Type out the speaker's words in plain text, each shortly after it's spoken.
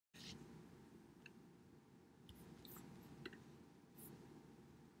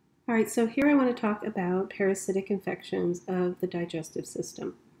All right, so here I want to talk about parasitic infections of the digestive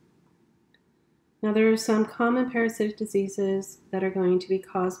system. Now, there are some common parasitic diseases that are going to be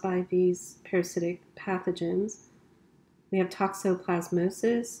caused by these parasitic pathogens. We have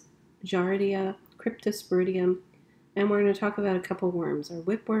toxoplasmosis, giardia, cryptosporidium, and we're going to talk about a couple worms, our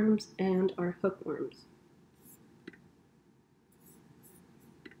whipworms and our hookworms.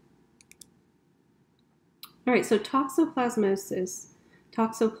 All right, so toxoplasmosis,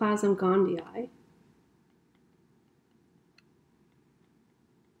 Toxoplasma gondii,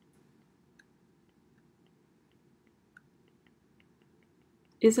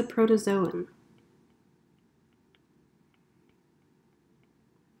 is a protozoan.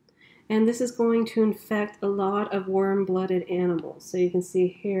 And this is going to infect a lot of warm-blooded animals. So you can see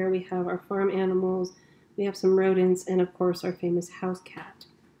here we have our farm animals, we have some rodents, and of course our famous house cat.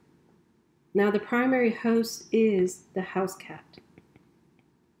 Now the primary host is the house cat,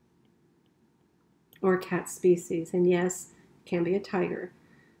 or cat species, and yes, it can be a tiger.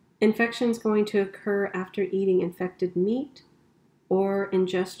 Infection is going to occur after eating infected meat or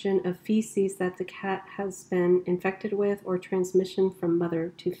ingestion of feces that the cat has been infected with, or transmission from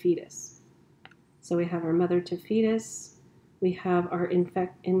mother to fetus. So we have our mother to fetus, we have our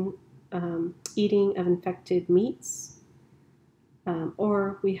eating of infected meats,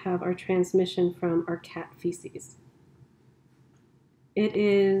 or we have our transmission from our cat feces. It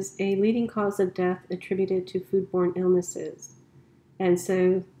is a leading cause of death attributed to foodborne illnesses. And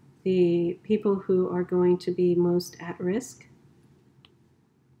so the people who are going to be most at risk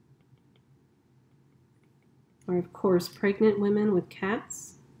are, of course, pregnant women with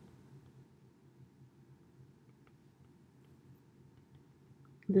cats,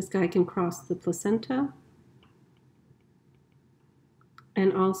 this guy can cross the placenta,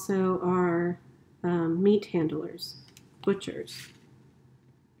 and also our meat handlers, butchers.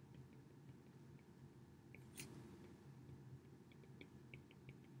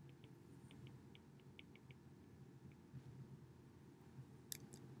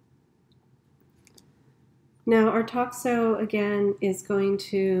 Now, our toxo, again, is going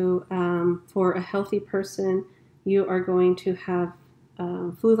to, for a healthy person, you are going to have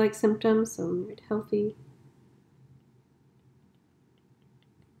flu-like symptoms, so when you're healthy.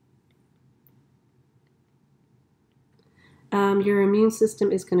 Your immune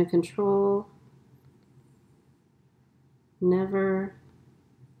system is going to control, never,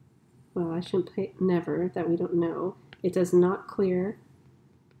 well, I shouldn't say never, that we don't know. It does not clear.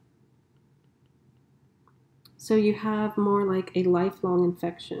 So you have more like a lifelong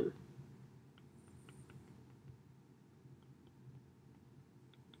infection.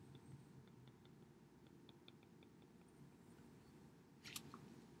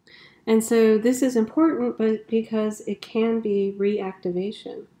 And so this is important, but because it can be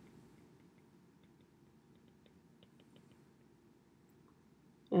reactivation.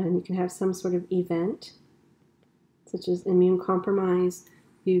 And you can have some sort of event, such as immune compromise.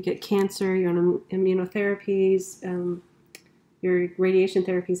 You get cancer, you're on immunotherapies, your radiation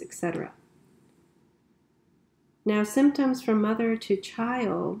therapies, etc. Now, symptoms from mother to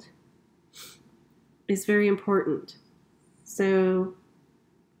child is very important. So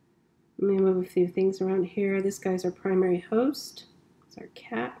let me move a few things around here. This guy's our primary host. It's our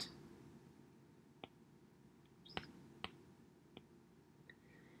cat.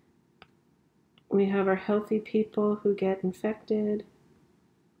 We have our healthy people who get infected,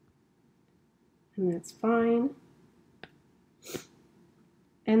 and that's fine.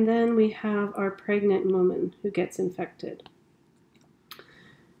 And then we have our pregnant woman who gets infected.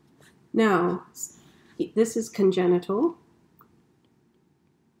 Now, this is congenital,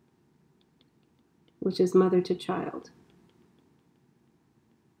 which is mother to child.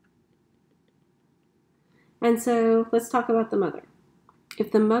 And so let's talk about the mother.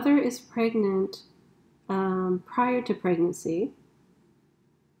 If the mother is pregnant prior to pregnancy,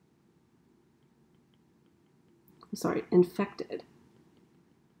 infected,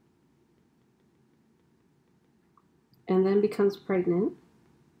 and then becomes pregnant,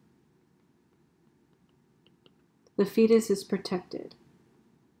 the fetus is protected.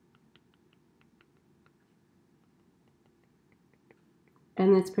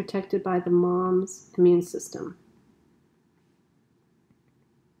 And it's protected by the mom's immune system.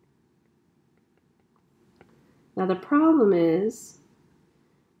 Now the problem is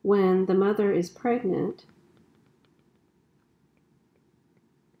when the mother is pregnant,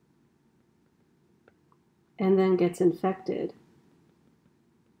 and then gets infected,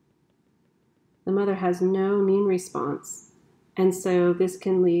 the mother has no immune response, and so this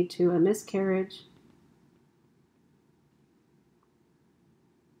can lead to a miscarriage,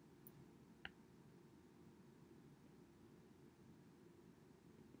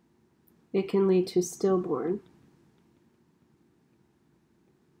 It can lead to stillborn.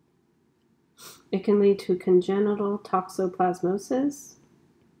 It can lead to congenital toxoplasmosis.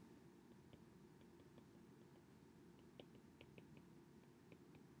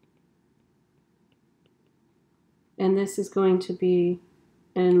 And this is going to be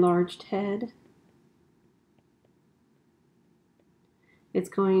an enlarged head. It's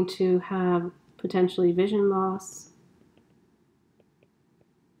going to have potentially vision loss,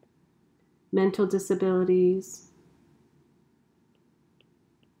 mental disabilities,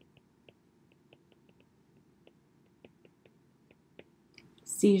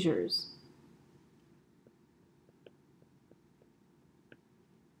 seizures.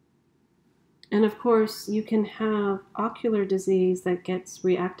 And of course, you can have ocular disease that gets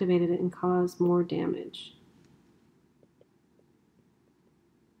reactivated and cause more damage.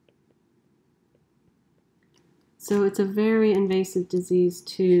 So it's a very invasive disease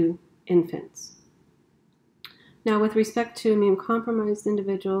to infants. Now, with respect to immune-compromised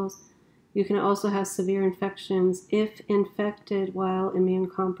individuals, you can also have severe infections if infected while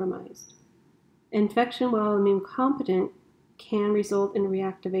immune-compromised. Infection while immune-competent can result in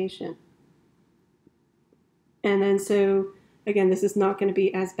reactivation. And then so, again, this is not going to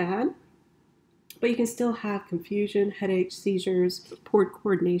be as bad, but you can still have confusion, headache, seizures, poor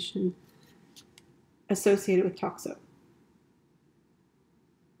coordination associated with toxo.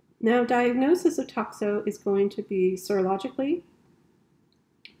 Now, diagnosis of toxo is going to be serologically.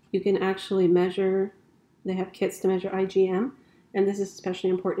 You can actually measure, they have kits to measure IgM, and this is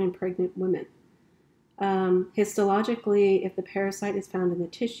especially important in pregnant women. Histologically, if the parasite is found in the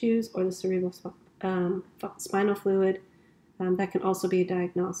tissues or the cerebral spinal fluid, that can also be a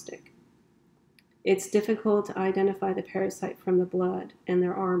diagnostic. It's difficult to identify the parasite from the blood, and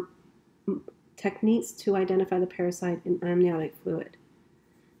there are techniques to identify the parasite in amniotic fluid.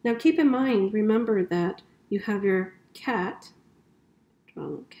 Now keep in mind, remember that you have your cat, draw a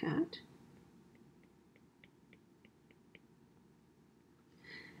little cat,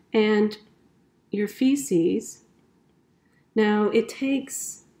 and your feces. Now it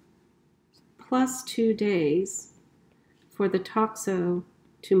takes +2 days for the toxo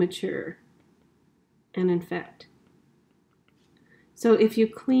to mature and infect. So if you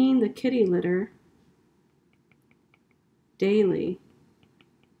clean the kitty litter daily,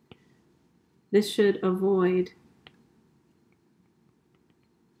 this should avoid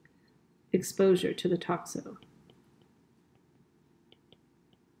exposure to the toxo.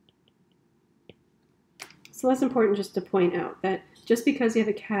 So that's important just to point out that just because you have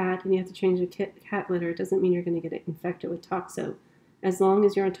a cat and you have to change the cat litter doesn't mean you're going to get it infected with toxo. As long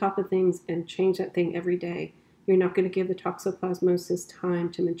as you're on top of things and change that thing every day, you're not going to give the toxoplasmosis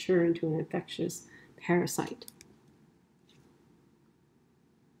time to mature into an infectious parasite.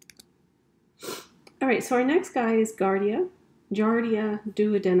 All right, so our next guy is Giardia. Giardia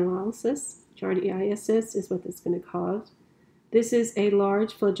duodenales. Giardiasis is what it's going to cause. This is a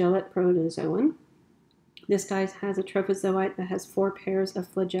large flagellate protozoan. This guy has a trophozoite that has 4 pairs of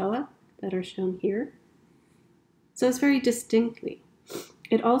flagella that are shown here. So it's very distinctly.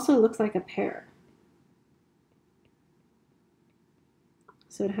 It also looks like a pear.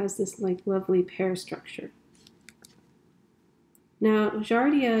 So it has this like lovely pear structure. Now,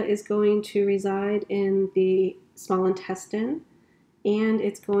 Giardia is going to reside in the small intestine, and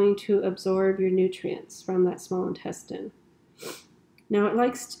it's going to absorb your nutrients from that small intestine. Now,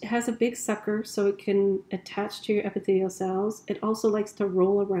 it has a big sucker, so it can attach to your epithelial cells. It also likes to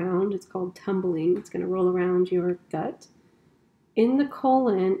roll around. It's called tumbling. It's going to roll around your gut. In the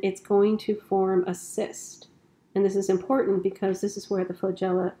colon, it's going to form a cyst. And this is important because this is where the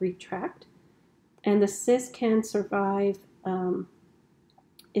flagella retract. And the cyst can survive,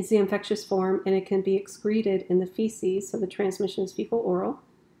 is the infectious form, and it can be excreted in the feces, so the transmission is fecal-oral.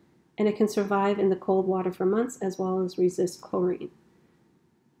 And it can survive in the cold water for months as well as resist chlorine.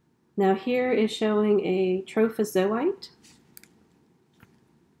 Now here is showing a trophozoite,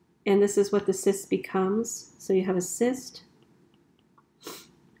 and this is what the cyst becomes. So you have a cyst,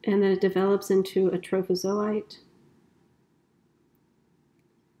 and then it develops into a trophozoite,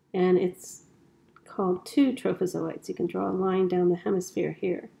 and it's called 2 trophozoites. You can draw a line down the hemisphere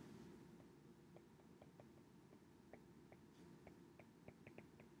here.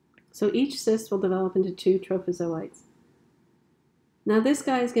 So each cyst will develop into 2 trophozoites. Now this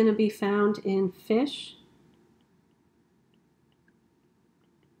guy is going to be found in fish.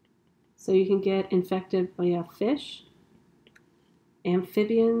 So you can get infected by fish,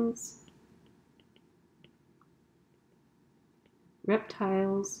 amphibians,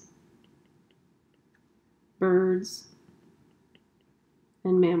 reptiles, birds,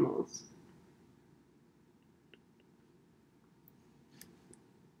 and mammals.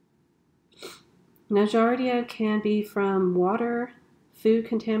 Now, Giardia can be from water, food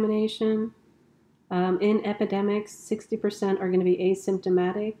contamination. In epidemics, 60% are going to be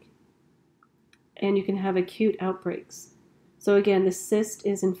asymptomatic, and you can have acute outbreaks. So again, the cyst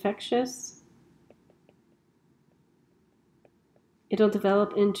is infectious. It'll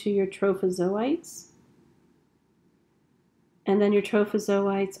develop into your trophozoites, and then your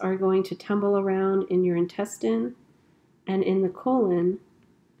trophozoites are going to tumble around in your intestine, and in the colon,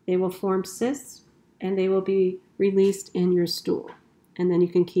 they will form cysts, and they will be released in your stool. And then you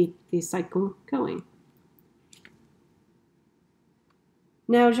can keep the cycle going.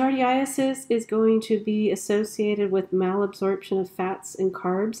 Now, giardiasis is going to be associated with malabsorption of fats and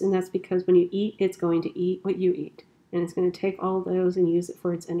carbs, and that's because when you eat, it's going to eat what you eat, and it's going to take all those and use it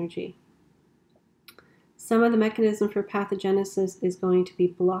for its energy. Some of the mechanism for pathogenesis is going to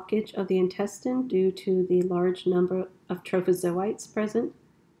be blockage of the intestine due to the large number of trophozoites present.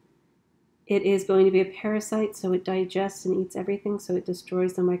 It is going to be a parasite, so it digests and eats everything, so it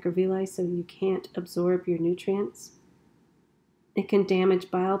destroys the microvilli, so you can't absorb your nutrients. It can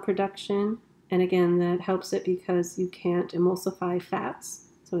damage bile production, and again, that helps it because you can't emulsify fats,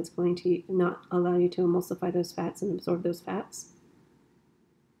 so it's going to not allow you to emulsify those fats and absorb those fats.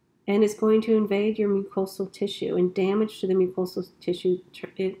 And it's going to invade your mucosal tissue, and damage to the mucosal tissue,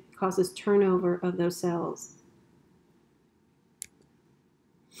 it causes turnover of those cells.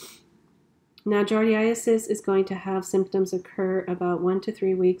 Now, giardiasis is going to have symptoms occur about 1 to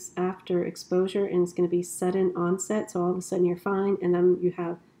 3 weeks after exposure, and it's going to be sudden onset, so all of a sudden you're fine, and then you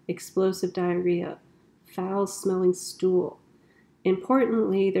have explosive diarrhea, foul-smelling stool.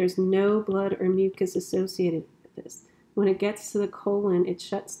 Importantly, there's no blood or mucus associated with this. When it gets to the colon, it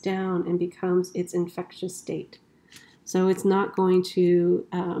shuts down and becomes its infectious state. So it's not going to,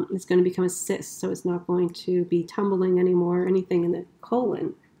 it's going to become a cyst, so it's not going to be tumbling anymore or anything in the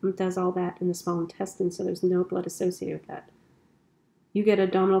colon. It does all that in the small intestine, so there's no blood associated with that. You get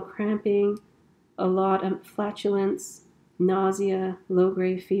abdominal cramping, a lot of flatulence, nausea,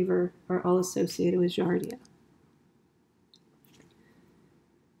 low-grade fever are all associated with giardia.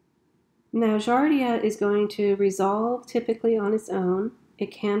 Now, giardia is going to resolve typically on its own. It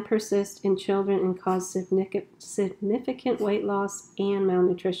can persist in children and cause significant weight loss and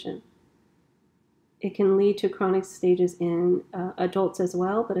malnutrition. It can lead to chronic stages in adults as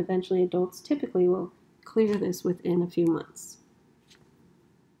well, but eventually adults typically will clear this within a few months.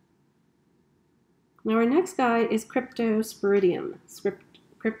 Now our next guy is Cryptosporidium,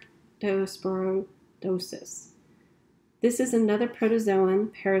 Cryptosporidosis. This is another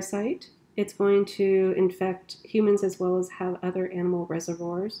protozoan parasite. It's going to infect humans as well as have other animal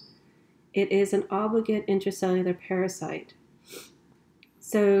reservoirs. It is an obligate intracellular parasite.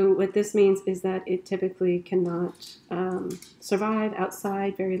 So what this means is that it typically cannot survive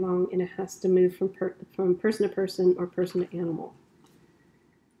outside very long, and it has to move from person to person or person to animal.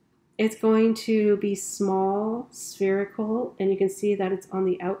 It's going to be small, spherical, and you can see that it's on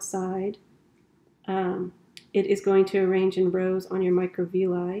the outside. It is going to arrange in rows on your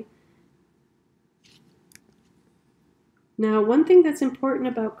microvilli. Now, one thing that's important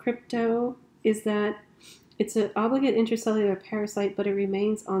about crypto is that it's an obligate intracellular parasite, but it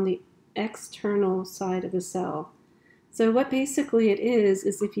remains on the external side of the cell. So what basically it is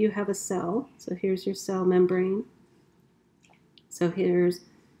if you have a cell, so here's your cell membrane. So here's,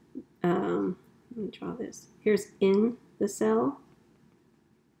 let me draw this. Here's in the cell.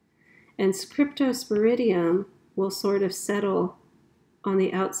 And Cryptosporidium will sort of settle on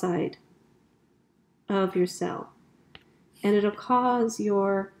the outside of your cell. And it'll cause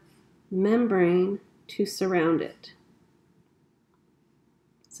your membrane to surround it.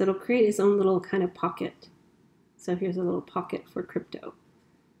 So it'll create its own little kind of pocket. So here's a little pocket for crypto.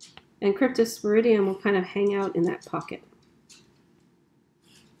 And Cryptosporidium will kind of hang out in that pocket.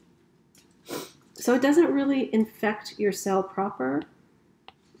 So it doesn't really infect your cell proper,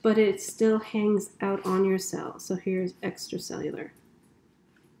 but it still hangs out on your cell. So here's extracellular.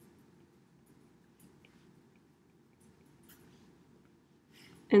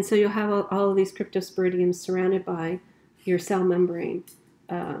 And so you'll have all of these Cryptosporidiums surrounded by your cell membrane.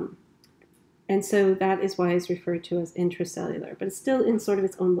 And so that is why it's referred to as intracellular, but it's still in sort of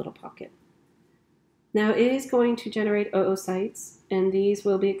its own little pocket. Now it is going to generate oocytes, and these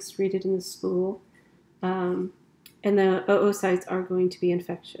will be excreted in the stool. And the oocytes are going to be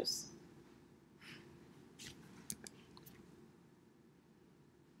infectious.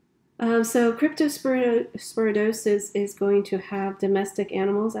 So Cryptosporidosis is going to have domestic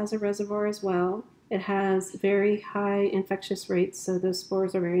animals as a reservoir as well. It has very high infectious rates, so those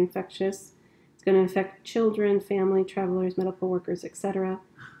spores are very infectious. It's going to infect children, family, travelers, medical workers, etc.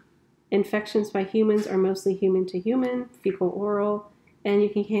 Infections by humans are mostly human to human, fecal oral, and you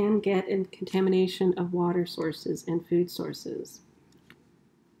can get in contamination of water sources and food sources.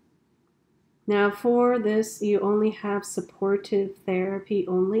 Now for this, you only have supportive therapy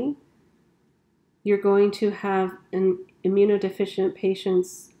only. You're going to have an immunodeficient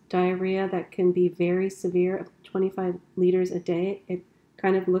patient's diarrhea that can be very severe, up to 25 liters a day. It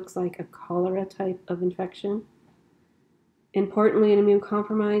kind of looks like a cholera type of infection. Importantly, in immune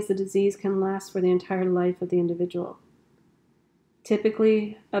compromise, the disease can last for the entire life of the individual.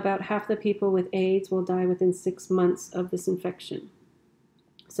 Typically, about half the people with AIDS will die within 6 months of this infection.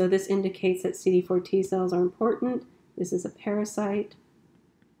 So this indicates that CD4 T cells are important. This is a parasite.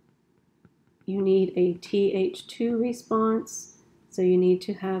 You need a Th2 response, so you need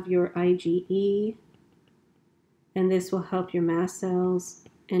to have your IgE, and this will help your mast cells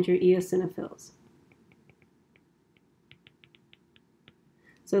and your eosinophils.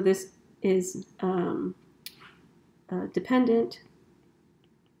 So this is dependent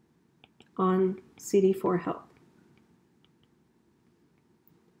on CD4 help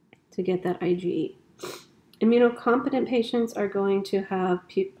to get that IgE. Immunocompetent patients are going to have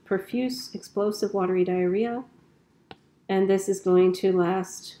profuse, explosive, watery diarrhea, and this is going to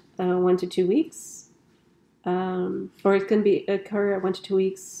last 1 to 2 weeks, or it can occur at 1 to 2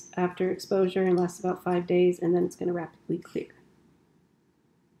 weeks after exposure and last about 5 days, and then it's going to rapidly clear.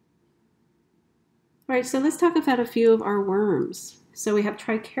 All right, so let's talk about a few of our worms. So we have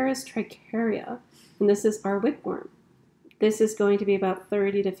Tricharis tricharia, and this is our whipworm. This is going to be about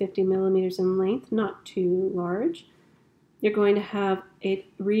 30 to 50 millimeters in length, not too large. You're going to have a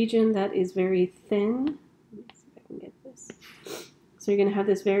region that is very thin. Let me see if I can get this. So you're going to have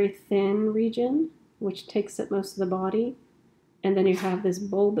this very thin region, which takes up most of the body, and then you have this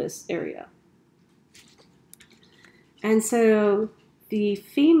bulbous area. And so the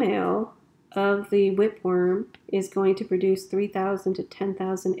female of the whipworm is going to produce 3,000 to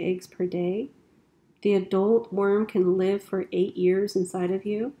 10,000 eggs per day. The adult worm can live for 8 years inside of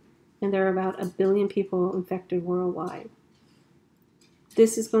you, and there are about 1 billion people infected worldwide.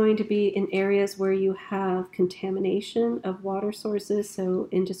 This is going to be in areas where you have contamination of water sources, so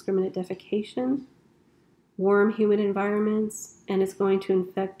indiscriminate defecation, warm, humid environments, and it's going to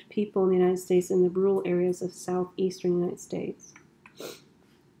infect people in the United States in the rural areas of southeastern United States.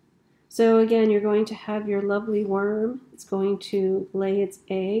 So again, you're going to have your lovely worm. It's going to lay its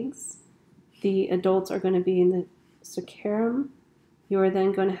eggs. The adults are going to be in the cercarum. You are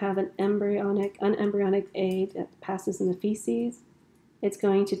then going to have an unembryonic egg that passes in the feces. It's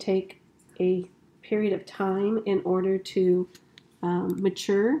going to take a period of time in order to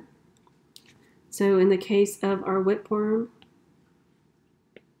mature. So in the case of our whipworm,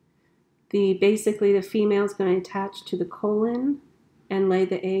 basically the female is going to attach to the colon and lay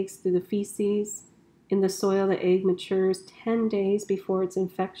the eggs through the feces. In the soil, the egg matures 10 days before it's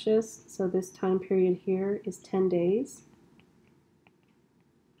infectious. So this time period here is 10 days.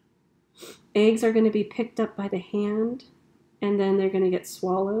 Eggs are going to be picked up by the hand, and then they're going to get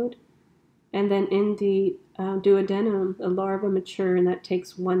swallowed. And then in the duodenum, the larvae mature, and that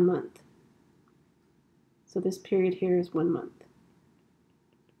takes 1 month. So this period here is 1 month.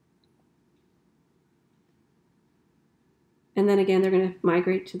 And then again, they're going to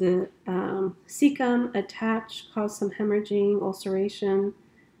migrate to the cecum, attach, cause some hemorrhaging, ulceration,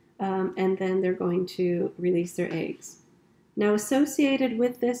 and then they're going to release their eggs. Now, associated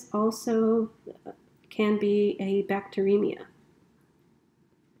with this also can be a bacteremia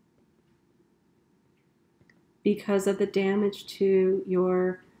because of the damage to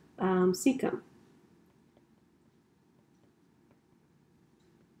your cecum.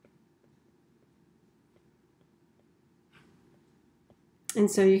 And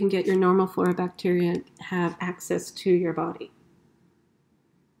so you can get your normal flora bacteria have access to your body.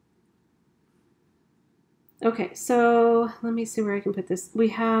 Okay, so let me see where I can put this. We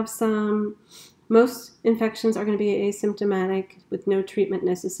have most infections are going to be asymptomatic with no treatment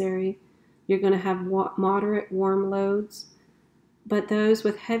necessary. You're going to have moderate worm loads, but those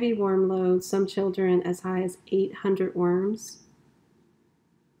with heavy worm loads, some children as high as 800 worms.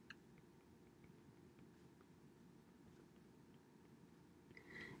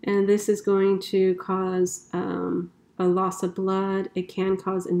 And this is going to cause a loss of blood. It can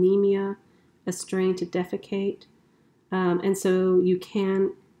cause anemia, a strain to defecate. And so you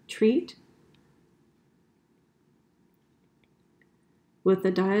can treat with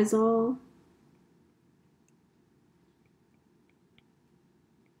the diazole.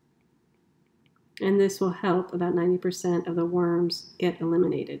 And this will help about 90% of the worms get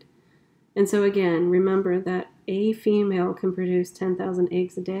eliminated. And so again, remember that a female can produce 10,000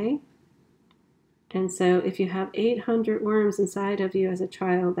 eggs a day. And so if you have 800 worms inside of you as a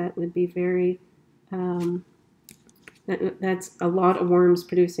child, that would be very, that's a lot of worms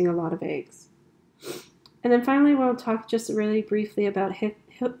producing a lot of eggs. And then finally, we'll talk just really briefly about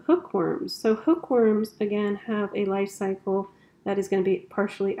hookworms. So hookworms, again, have a life cycle that is going to be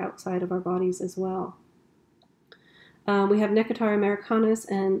partially outside of our bodies as well. We have Necatar americanus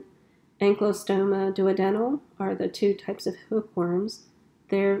and Ankylostoma duodenal are the two types of hookworms.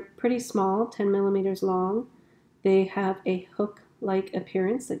 They're pretty small, 10 millimeters long. They have a hook-like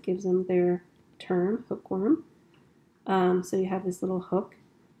appearance that gives them their term, hookworm. So you have this little hook.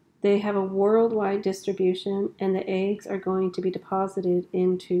 They have a worldwide distribution, and the eggs are going to be deposited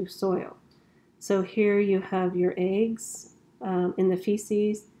into soil. So here you have your eggs in the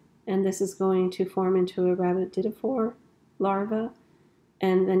feces, and this is going to form into a rhabditiform larva,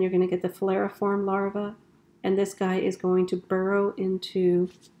 and then you're going to get the falciform larva, and this guy is going to burrow into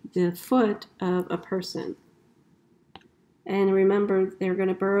the foot of a person. And remember, they're going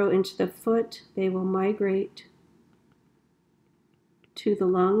to burrow into the foot. They will migrate to the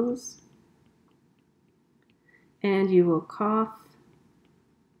lungs, and you will cough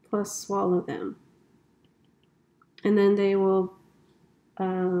plus swallow them. And then they will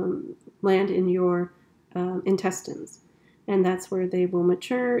land in your intestines. And that's where they will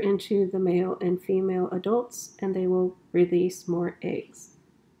mature into the male and female adults, and they will release more eggs.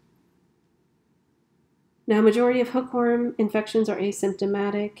 Now, majority of hookworm infections are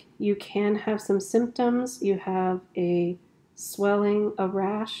asymptomatic. You can have some symptoms. You have a swelling, a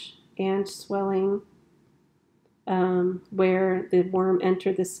rash, and swelling where the worm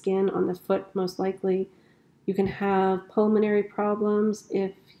entered the skin on the foot, most likely. You can have pulmonary problems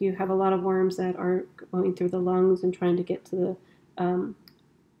if you have a lot of worms that are going through the lungs and trying to get to the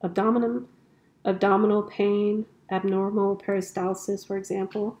abdominal pain, abnormal peristalsis, for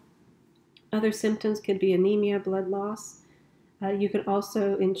example. Other symptoms could be anemia, blood loss. You can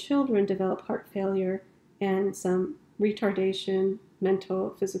also, in children, develop heart failure and some retardation,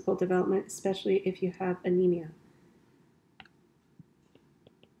 mental, physical development, especially if you have anemia.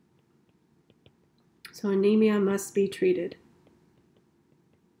 So anemia must be treated.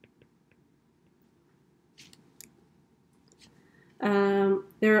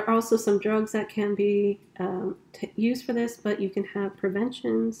 There are also some drugs that can be used for this, but you can have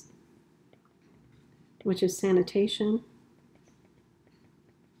preventions, which is sanitation,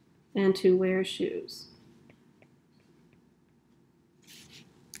 and to wear shoes.